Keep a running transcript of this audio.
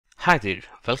Hi there,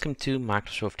 welcome to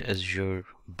Microsoft Azure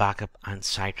Backup and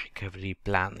Site Recovery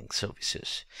Planning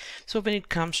Services. So when it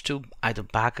comes to either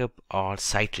backup or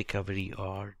site recovery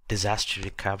or disaster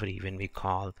recovery, when we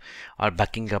call or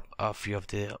backing up a few of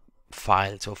the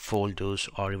files or folders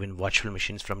or even virtual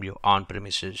machines from your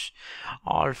on-premises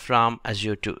or from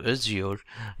Azure to Azure,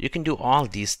 you can do all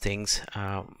these things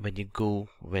when you go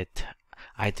with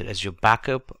either as your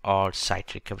backup or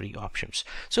site recovery options.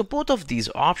 So both of these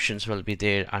options will be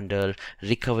there under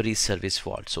recovery service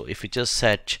vault. So if you just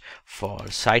search for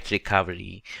site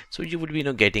recovery, so you would be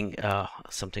getting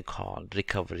something called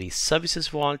recovery services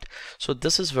vault. So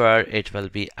this is where it will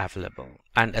be available.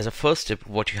 And as a first step,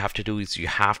 what you have to do is you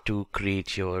have to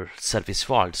create your service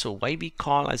vault. So why we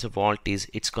call as a vault is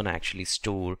it's going to actually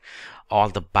store all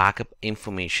the backup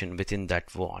information within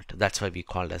that vault. That's why we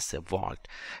call it as the vault.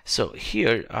 So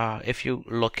here, if you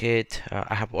look at,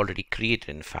 I have already created,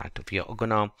 in fact, we are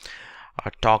gonna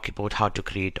talk about how to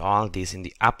create all these in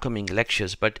the upcoming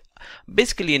lectures. But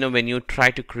basically, when you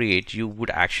try to create, you would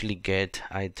actually get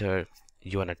either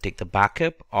you want to take the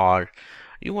backup or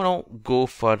you want to go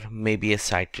for maybe a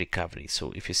site recovery.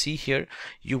 So if you see here,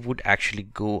 you would actually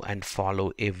go and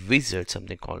follow a wizard,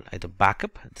 something called either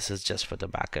backup. This is just for the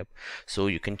backup. So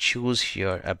you can choose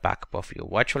here a backup of your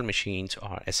virtual machines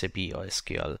or SAP or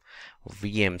SQL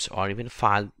VMs or even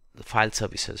file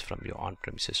services from your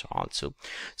on-premises also.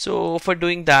 So for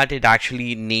doing that, it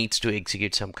actually needs to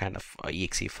execute some kind of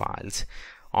exe files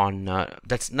on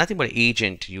that's nothing but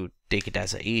agent. You take it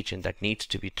as an agent that needs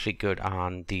to be triggered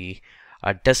on the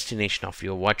destination of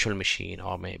your virtual machine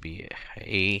or maybe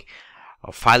a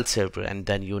file server, and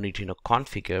then you need to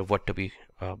configure what to be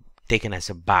taken as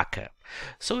a backup.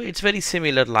 So it's very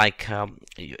similar like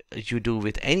you do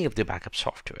with any of the backup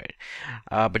software,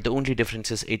 but the only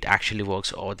difference is it actually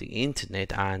works over the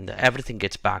internet and everything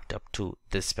gets backed up to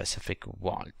this specific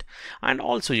vault. And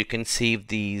also you can save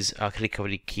these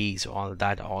recovery keys, all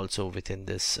that also within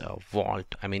this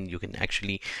vault. I mean, you can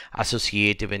actually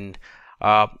associate even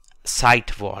site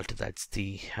vault, that's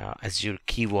the Azure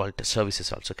Key Vault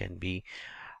services also can be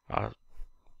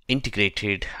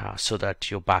integrated so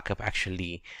that your backup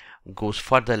actually goes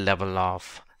further level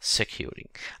of securing.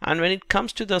 And when it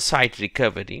comes to the site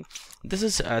recovery, this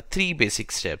is three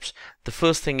basic steps. The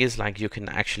first thing is like you can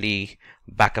actually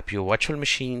back up your virtual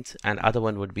machines, and other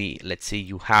one would be, let's say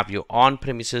you have your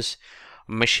on-premises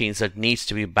machines that needs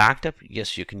to be backed up.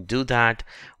 Yes, you can do that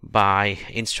by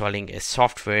installing a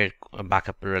software, a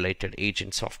backup related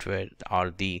agent software, or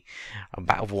the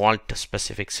vault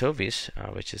specific service,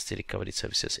 which is the recovery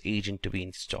services agent to be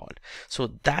installed. So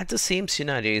that the same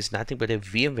scenario is nothing but a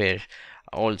VMware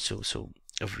also. So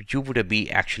you would be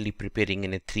actually preparing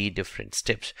in a three different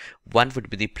steps. One would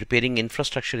be the preparing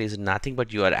infrastructure is nothing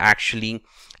but you are actually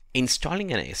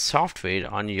installing a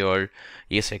software on your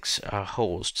ESX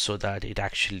host so that it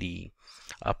actually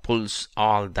pulls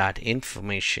all that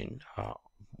information,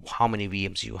 how many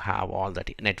VMs you have, all that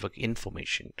network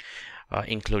information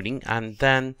including, and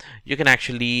then you can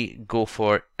actually go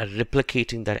for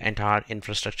replicating that entire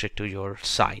infrastructure to your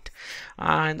site.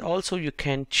 And also you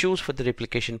can choose for the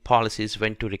replication policies,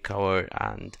 when to recover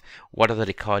and what are the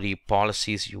recovery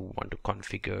policies you want to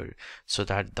configure, so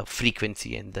that the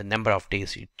frequency and the number of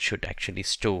days it should actually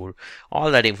store,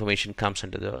 all that information comes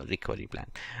under the recovery plan.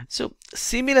 So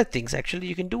similar things actually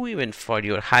you can do even for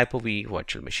your Hyper-V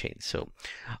virtual machine. So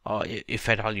if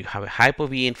at all you have a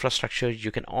Hyper-V infrastructure,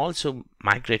 you can also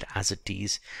migrate as it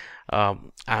is,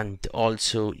 and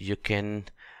also you can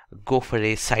go for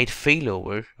a site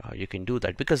failover. You can do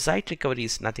that because site recovery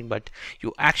is nothing but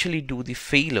you actually do the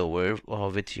failover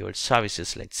with your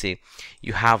services. Let's say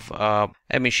you have a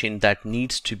machine that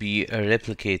needs to be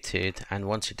replicated, and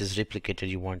once it is replicated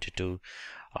you wanted to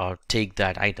take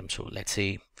that item. So let's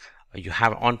say you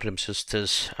have on-premises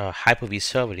this Hyper-V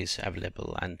server is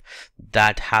available, and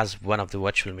that has one of the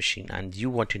virtual machine, and you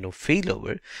want to know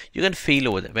failover. You can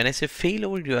failover that. When I say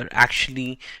failover, you are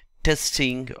actually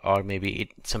testing, or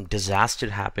maybe some disaster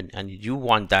happened and you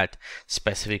want that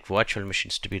specific virtual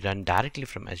machines to be run directly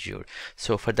from Azure.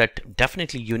 So for that,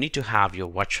 definitely you need to have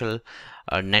your virtual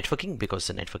networking, because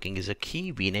the networking is a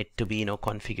key. We need to be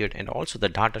configured, and also the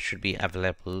data should be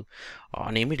available on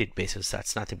an immediate basis.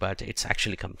 That's nothing but it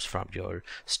actually comes from your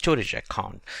storage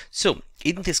account. So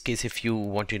in this case, if you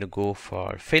want to go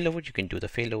for failover, you can do the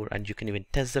failover, and you can even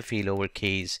test the failover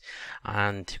case,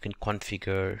 and you can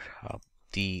configure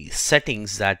the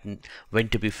settings that when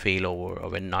to be failover or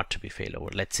when not to be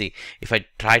failover. Let's say if I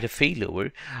try to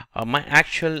failover, my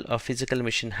actual physical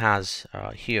machine has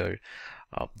here,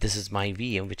 this is my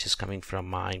VM which is coming from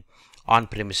my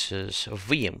on-premises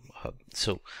VM hub.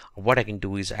 So what I can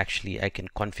do is actually I can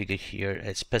configure here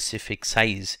a specific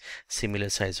size, similar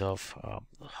size of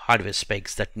hardware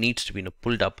specs that needs to be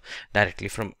pulled up directly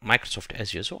from Microsoft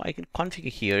Azure. So I can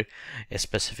configure here a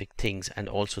specific things and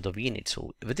also the VNet.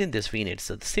 So within this VNet,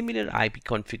 so the similar IP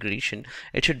configuration,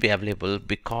 it should be available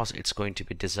because it's going to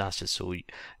be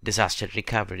disaster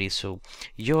recovery. So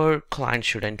your client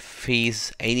shouldn't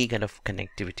face any kind of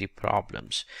connectivity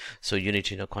problems. So you need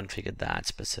to configure that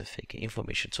specific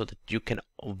information so that you can,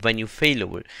 when you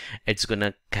failover, it's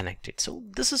gonna connect it. So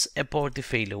this is about the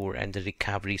failover and the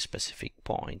recovery specific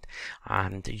point.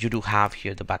 And you do have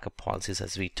here the backup policies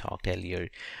as we talked earlier.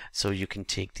 So you can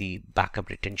take the backup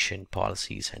retention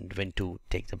policies and when to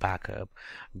take the backup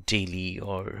daily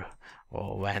or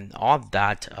when all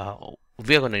that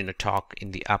we're going to talk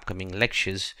in the upcoming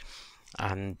lectures.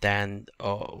 And then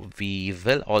we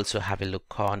will also have a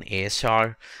look on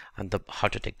ASR and how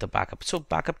to take the backup. So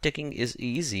backup taking is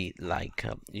easy, like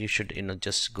you should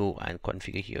just go and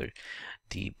configure here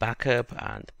the backup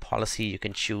and policy. You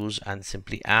can choose and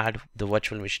simply add the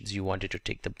virtual machines you wanted to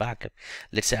take the backup.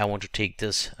 Let's say I want to take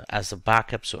this as a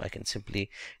backup, so I can simply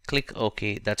click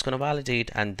OK. That's going to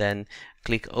validate and then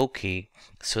click OK,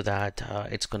 so that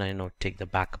it's gonna take the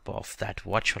backup of that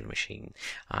virtual machine.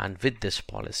 And with this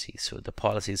policy, so the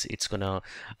policies, it's gonna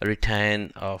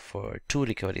return for 2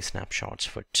 recovery snapshots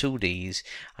for 2 days,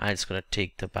 and it's gonna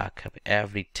take the backup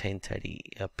every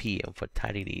 10:30 p.m. for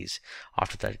 30 days.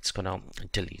 After that, it's gonna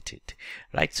delete it,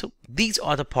 right? So these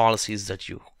are the policies that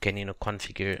you can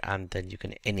configure, and then you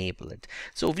can enable it.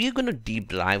 So we're gonna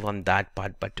deep dive on that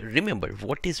part, but remember,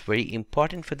 what is very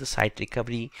important for the site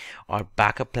recovery or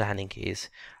backup planning is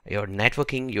your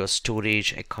networking, your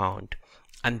storage account,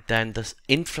 and then the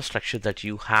infrastructure that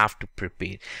you have to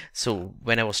prepare. So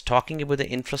when I was talking about the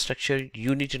infrastructure,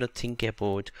 you need to think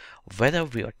about whether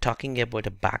we are talking about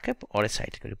a backup or a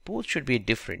site recovery. Both should be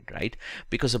different, right?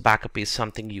 Because a backup is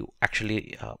something you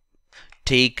actually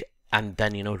take and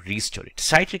then restore it.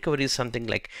 Site recovery is something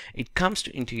like it comes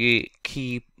into a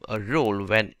key role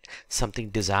when something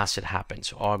disaster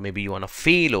happens, or maybe you want to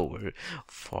fail over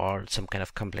for some kind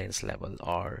of compliance level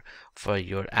or for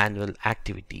your annual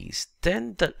activities.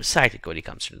 Then the site recovery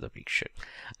comes into the picture,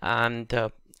 and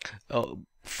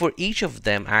for each of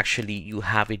them actually you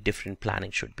have a different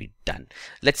planning should be done.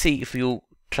 Let's say if you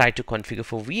try to configure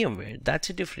for VMware, that's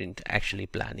a different actually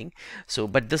planning. So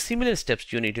but the similar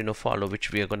steps you need to follow,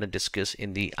 which we are going to discuss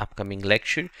in the upcoming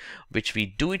lecture, which we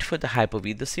do it for the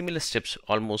Hyper-V. The similar steps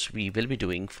almost we will be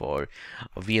doing for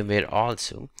VMware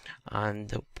also.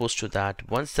 And post to that,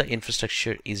 once the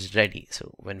infrastructure is ready,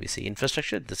 so when we say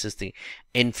infrastructure, this is the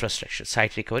infrastructure.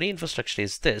 Site recovery infrastructure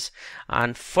is this.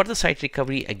 And for the site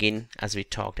recovery, again, as we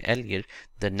talked earlier,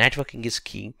 the networking is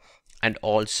key, and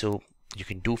also you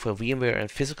can do for VMware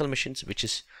and physical machines, which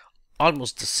is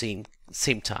almost the same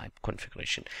type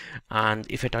configuration. And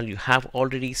if at all you have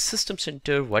already System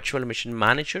Center Virtual Machine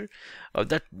Manager,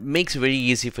 that makes it very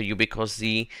easy for you, because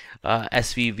the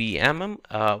SVVMM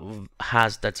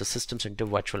that's a System Center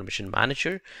Virtual Machine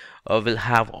Manager, will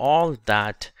have all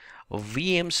that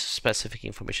VMs specific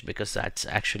information, because that's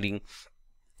actually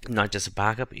not just a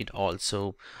backup, it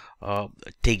also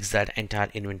takes that entire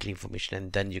inventory information,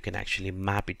 and then you can actually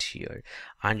map it here,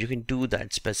 and you can do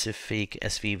that specific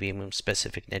SVVM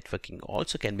specific networking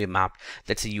also can be mapped.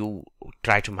 Let's say you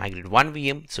try to migrate one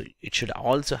VM, so it should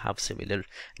also have similar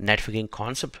networking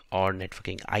concept, or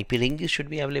networking IP ranges should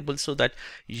be available, so that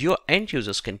your end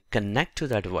users can connect to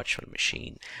that virtual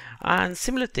machine. And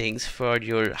similar things for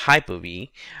your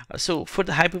Hyper-V. So for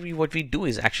the Hyper-V, what we do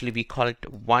is actually we call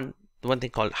it one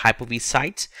thing called Hyper-V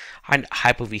sites and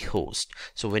Hyper-V host.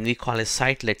 So when we call a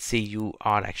site, let's say you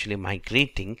are actually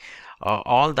migrating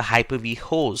all the Hyper-V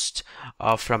hosts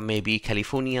from maybe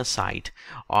California site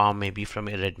or maybe from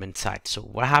a Redmond site. So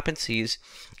what happens is,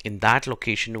 in that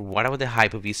location, whatever the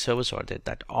Hyper-V servers are there,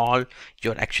 that all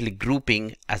you're actually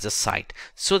grouping as a site,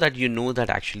 so that you know that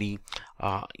actually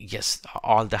yes,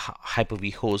 all the Hyper-V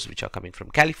hosts which are coming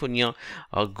from California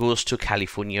goes to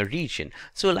California region.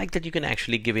 So like that you can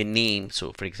actually give a name.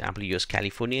 So for example, use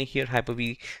California here,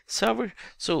 Hyper-V server.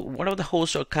 So whatever the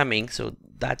hosts are coming, so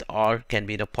that all can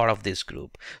be a part of this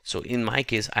group. So in my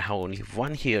case, I have only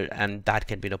one here, and that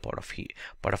can be a part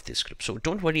of this group. So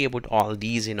don't worry about all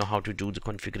these, how to do the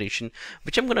configuration,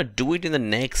 which I'm going to do it in the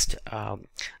next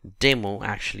demo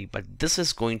actually. But this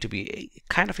is going to be a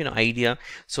kind of idea,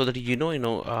 so that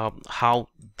how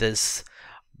this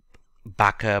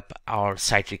backup or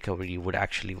site recovery would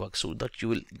actually work, so that you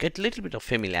will get a little bit of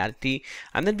familiarity,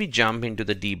 and then we jump into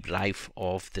the deep dive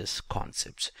of this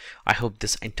concepts. I hope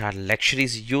this entire lecture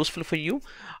is useful for you.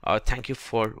 Thank you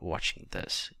for watching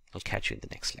this. I'll catch you in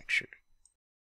the next lecture.